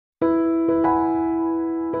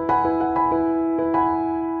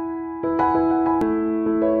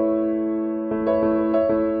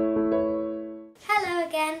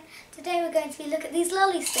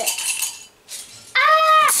Lollisticks.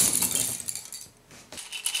 Ah!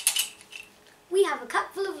 We have a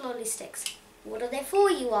cup full of Lollisticks. What are they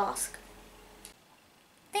for, you ask?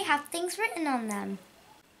 They have things written on them.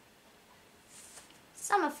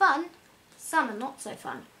 Some are fun, some are not so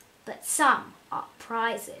fun, but some are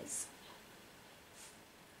prizes.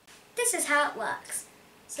 This is how it works.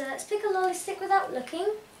 So let's pick a Lollistick without looking.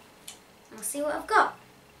 I'll see what I've got.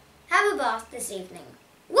 Have a bath this evening.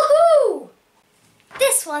 Woohoo!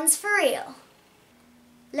 This one's for real.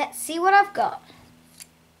 Let's see what I've got.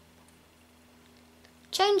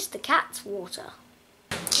 Change the cat's water.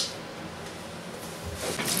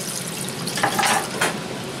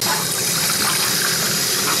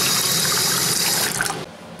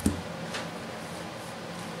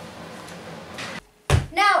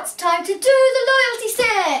 Now it's time to do the loyalty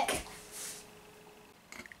stick.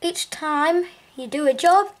 Each time you do a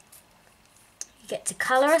job, you get to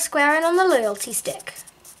colour a square in on the loyalty stick.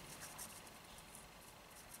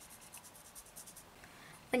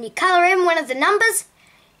 When you colour in one of the numbers,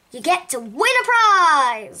 you get to win a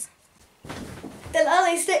prize. The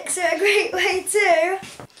Lollisticks are a great way to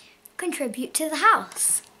contribute to the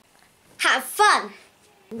house. Have fun.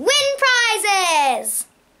 Win prizes.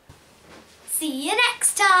 See you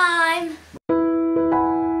next time.